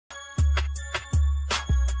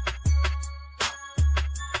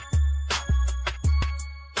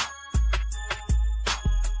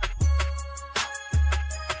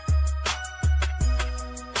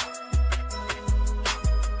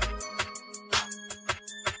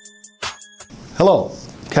Hello,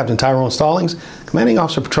 Captain Tyrone Stallings, Commanding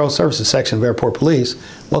Officer Patrol Services Section of Airport Police.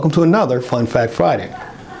 Welcome to another Fun Fact Friday.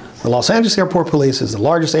 The Los Angeles Airport Police is the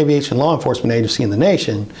largest aviation law enforcement agency in the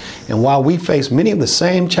nation, and while we face many of the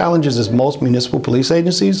same challenges as most municipal police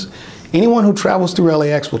agencies, anyone who travels through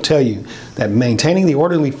LAX will tell you that maintaining the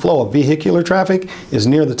orderly flow of vehicular traffic is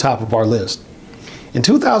near the top of our list. In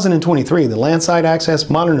 2023, the Landside Access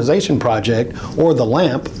Modernization Project, or the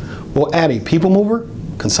LAMP, will add a people mover,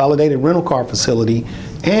 consolidated rental car facility,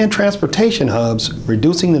 and transportation hubs,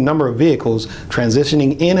 reducing the number of vehicles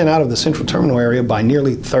transitioning in and out of the central terminal area by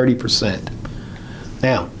nearly 30%.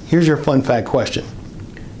 Now, here's your fun fact question.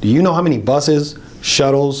 Do you know how many buses,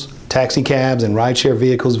 shuttles, taxi cabs, and rideshare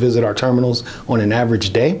vehicles visit our terminals on an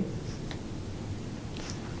average day?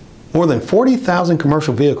 More than 40,000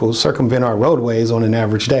 commercial vehicles circumvent our roadways on an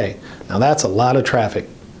average day. Now that's a lot of traffic.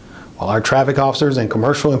 While our traffic officers and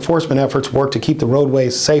commercial enforcement efforts work to keep the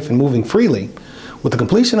roadways safe and moving freely, with the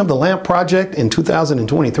completion of the LAMP project in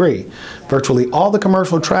 2023, virtually all the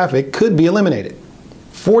commercial traffic could be eliminated.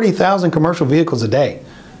 40,000 commercial vehicles a day.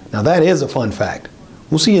 Now that is a fun fact.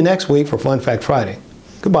 We'll see you next week for Fun Fact Friday.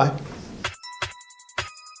 Goodbye.